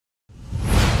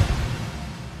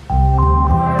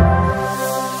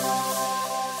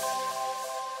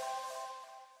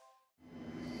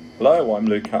Hello, I'm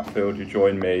Luke Hatfield. You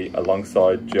join me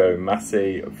alongside Joe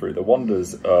Masi through the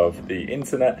wonders of the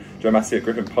internet. Joe Masi at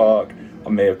Griffin Park,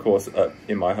 and me, of course,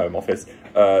 in my home office.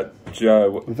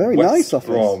 Joe, very nice office.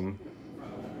 Brom.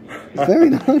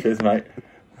 Very nice. Cheers, mate.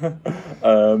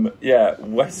 Yeah,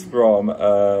 West Brom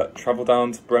travelled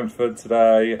down to Brentford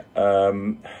today,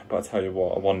 but I tell you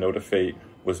what, a 1-0 defeat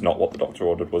was not what the doctor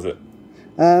ordered, was it?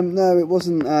 No, it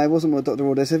wasn't. It wasn't what Dr.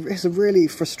 ordered. It's a really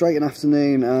frustrating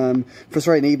afternoon,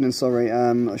 frustrating evening. Sorry,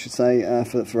 I should say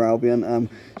for Albion.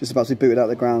 Just about to be booted out of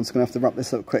the ground, so going to have to wrap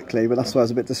this up quickly. But that's why I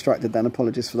was a bit distracted then.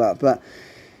 Apologies for that. But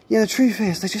yeah, the truth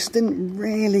is they just didn't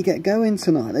really get going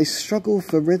tonight. They struggled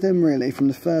for rhythm really from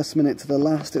the first minute to the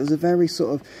last. It was a very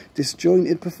sort of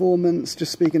disjointed performance.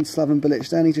 Just speaking to Slaven Bilic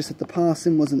then, he just said the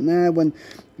passing wasn't there when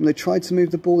they tried to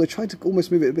move the ball. They tried to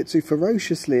almost move it a bit too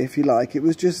ferociously, if you like. It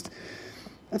was just,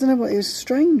 I don't know what, it was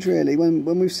strange really when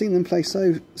we've seen them play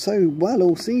so well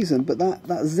all season, but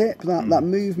that zip, that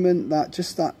movement,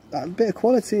 that bit of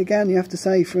quality again, you have to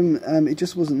say, from it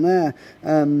just wasn't there,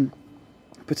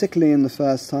 particularly in the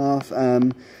first half.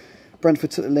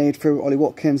 Brentford took the lead through Ollie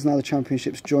Watkins, now the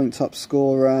Championship's joint top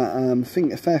scorer. I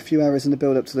think a fair few errors in the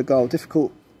build up to the goal.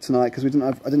 Difficult tonight because I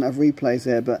didn't have replays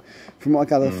here, but from what I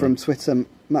gather from Twitter,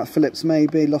 Matt Phillips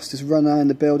maybe lost his runner in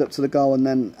the build up to the goal, and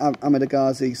then Ahmed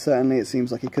Aghazi, certainly it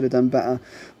seems like he could have done better.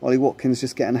 Ollie Watkins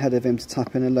just getting ahead of him to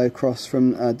tap in a low cross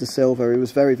from De Silva, who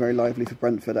was very lively for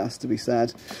Brentford, it has to be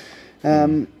said.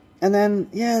 And then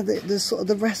yeah,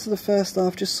 the rest of the first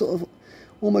half just sort of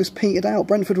almost petered out.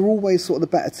 Brentford were always sort of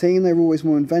the better team. They were always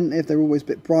more inventive. They were always a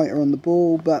bit brighter on the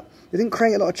ball, but they didn't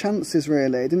create a lot of chances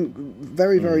really. It didn't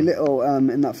very little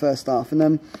in that first half. And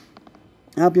then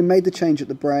Albion made the change at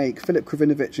the break. Filip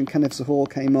Krovinovic and Kenneth Zohore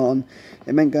came on.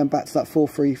 It meant going back to that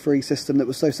 4-3-3 system that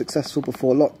was so successful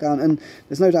before lockdown. And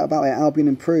there's no doubt about it, Albion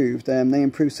improved. They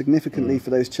improved significantly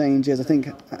for those changes. I think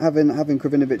having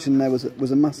Krovinovic in there was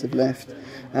a massive lift.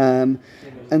 And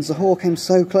Zohore came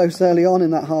so close early on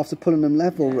in that half to pulling them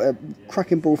level. A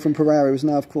cracking ball from Pereira, who was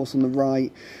now, of course, on the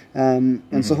right. And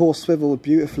Zohore swiveled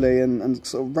beautifully and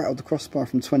sort of rattled the crossbar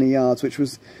from 20 yards, which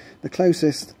was the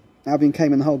closest Albion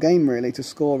came in the whole game really to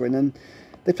scoring. And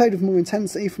they played with more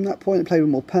intensity from that point. They played with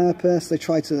more purpose. They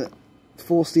tried to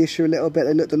force the issue a little bit.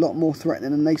 They looked a lot more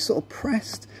threatening, and they sort of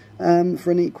pressed for an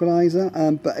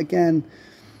equaliser. But again,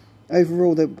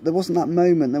 overall, there wasn't that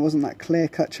moment. There wasn't that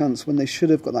clear-cut chance when they should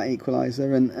have got that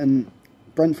equaliser. And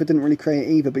Brentford didn't really create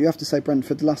it either. But you have to say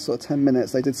Brentford, the last sort of 10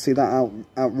 minutes, they did see that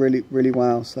out really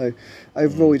well. So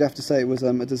overall, you'd have to say it was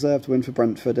a deserved win for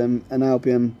Brentford. And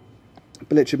Albion,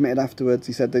 Bilic admitted afterwards,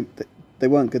 he said they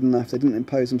weren't good enough, they didn't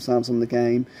impose themselves on the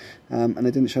game, and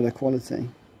they didn't show their quality.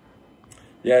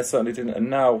 Yeah, it certainly didn't. And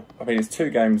now, I mean, it's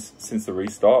 2 games since the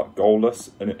restart,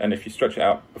 goalless, and if you stretch it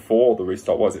out before the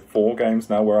restart, what is it, 4 games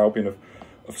now where Albion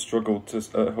have struggled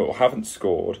to, or haven't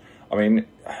scored. I mean,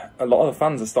 a lot of the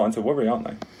fans are starting to worry, aren't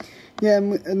they? Yeah,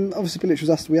 and obviously Bilic was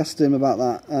asked. We asked him about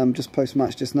that just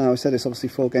post-match just now. He said it's obviously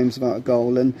 4 games without a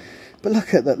goal, but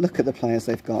look at the players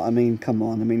they've got. I mean, come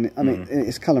on. I mean,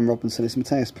 it's Callum Robinson, it's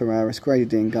Mateus Pereira, it's Grady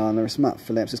Diangana, it's Matt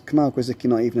Phillips, it's Kamal Grzycki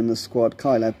not even in the squad,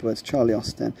 Kyle Edwards, Charlie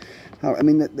Austin. I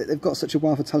mean, they've got such a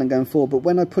wealth of talent going forward. But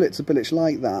when I put it to Bilic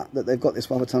like that they've got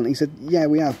this wealth of talent, he said, yeah,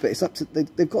 we have, but it's up to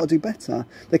they've got to do better.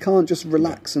 They can't just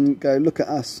relax and go, look at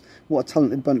us, what a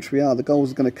talented bunch we are. The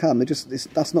goals are going to come.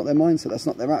 That's not their mindset. That's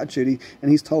not their attitude.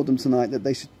 And he's told them tonight that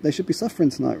they should be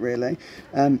suffering tonight, really,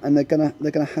 and they're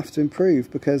gonna have to improve,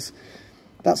 because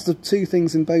that's the 2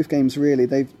 things in both games really.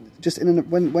 They've just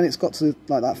when it's got to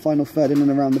like that final third in and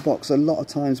around the box, a lot of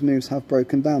times moves have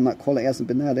broken down. That quality hasn't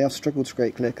been there. They have struggled to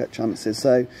create clear-cut chances.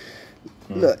 So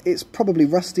look, it's probably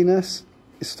rustiness.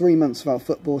 It's 3 months without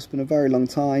football. It's been a very long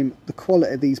time. The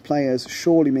quality of these players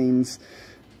surely means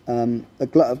a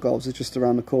glut of goals is just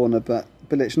around the corner. But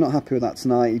Bilic not happy with that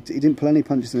tonight. He didn't pull any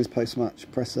punches in his post-match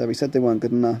presser. He said they weren't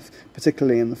good enough,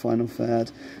 particularly in the final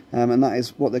third. And that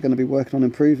is what they're going to be working on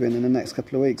improving in the next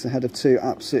couple of weeks, ahead of 2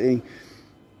 absolutely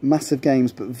massive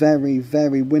games, but very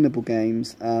winnable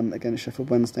games against Sheffield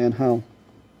Wednesday and Hull.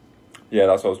 Yeah,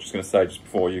 that's what I was just going to say just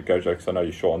before you go, Joe, because I know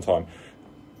you're short on time.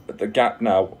 The gap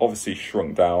now obviously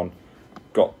shrunk down.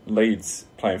 Got Leeds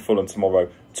playing Fulham tomorrow.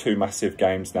 2 massive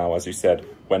games now, as you said,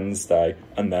 Wednesday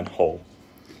and then Hull.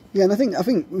 Yeah, and I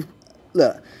think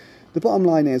look, the bottom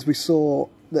line is we saw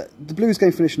that the Blues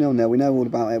game finished 0-0. We know all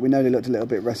about it. We know they looked a little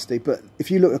bit rusty, but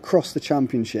if you look across the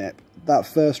Championship, that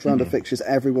first round of fixtures,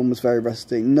 everyone was very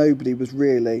rusty. Nobody was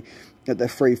really at their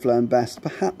free-flowing best.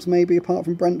 Perhaps maybe apart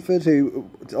from Brentford, who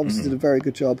obviously did a very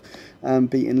good job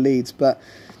beating Leeds. But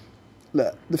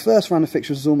look, the first round of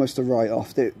fixtures was almost a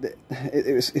write-off.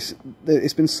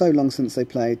 It's been so long since they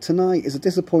played. Tonight is a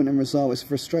disappointing result. It's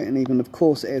frustrating even, of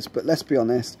course it is, but let's be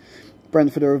honest,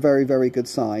 Brentford are a very, very good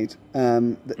side.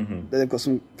 They've got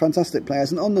some fantastic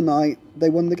players, and on the night, they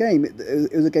won the game.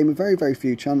 It was a game of very, very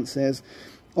few chances.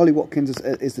 Ollie Watkins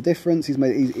is the difference. He's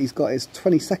got his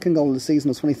 22nd goal of the season,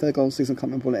 or 23rd goal of the season, I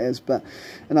can't remember what it is,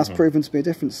 and that's proven to be a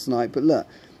difference tonight. But look,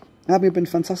 Albion have been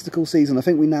fantastic all season. I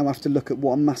think we now have to look at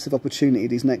what a massive opportunity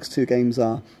these next two games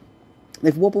are.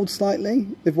 They've wobbled slightly.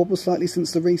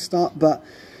 Since the restart, but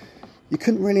you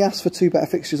couldn't really ask for two better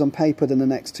fixtures on paper than the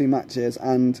next two matches.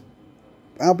 And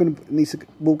Albion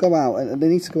will go out, and they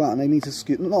need to go out, and they need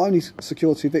to not only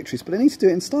secure two victories, but they need to do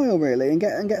it in style, really, and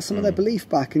get some of their belief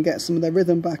back, and get some of their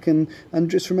rhythm back, and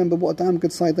just remember what a damn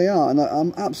good side they are. And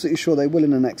I'm absolutely sure they will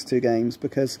in the next two games,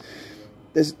 because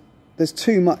there's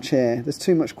too much here. There's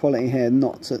too much quality here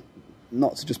not to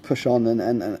just push on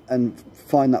and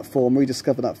find that form,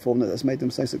 rediscover that form that has made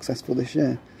them so successful this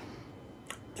year.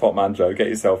 Top man, Joe. Get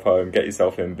yourself home, get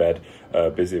yourself in bed.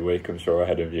 Busy week, I'm sure,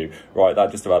 ahead of you. Right,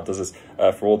 that just about does us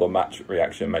for all the match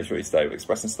reaction. Make sure you stay with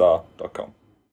expressandStar.com.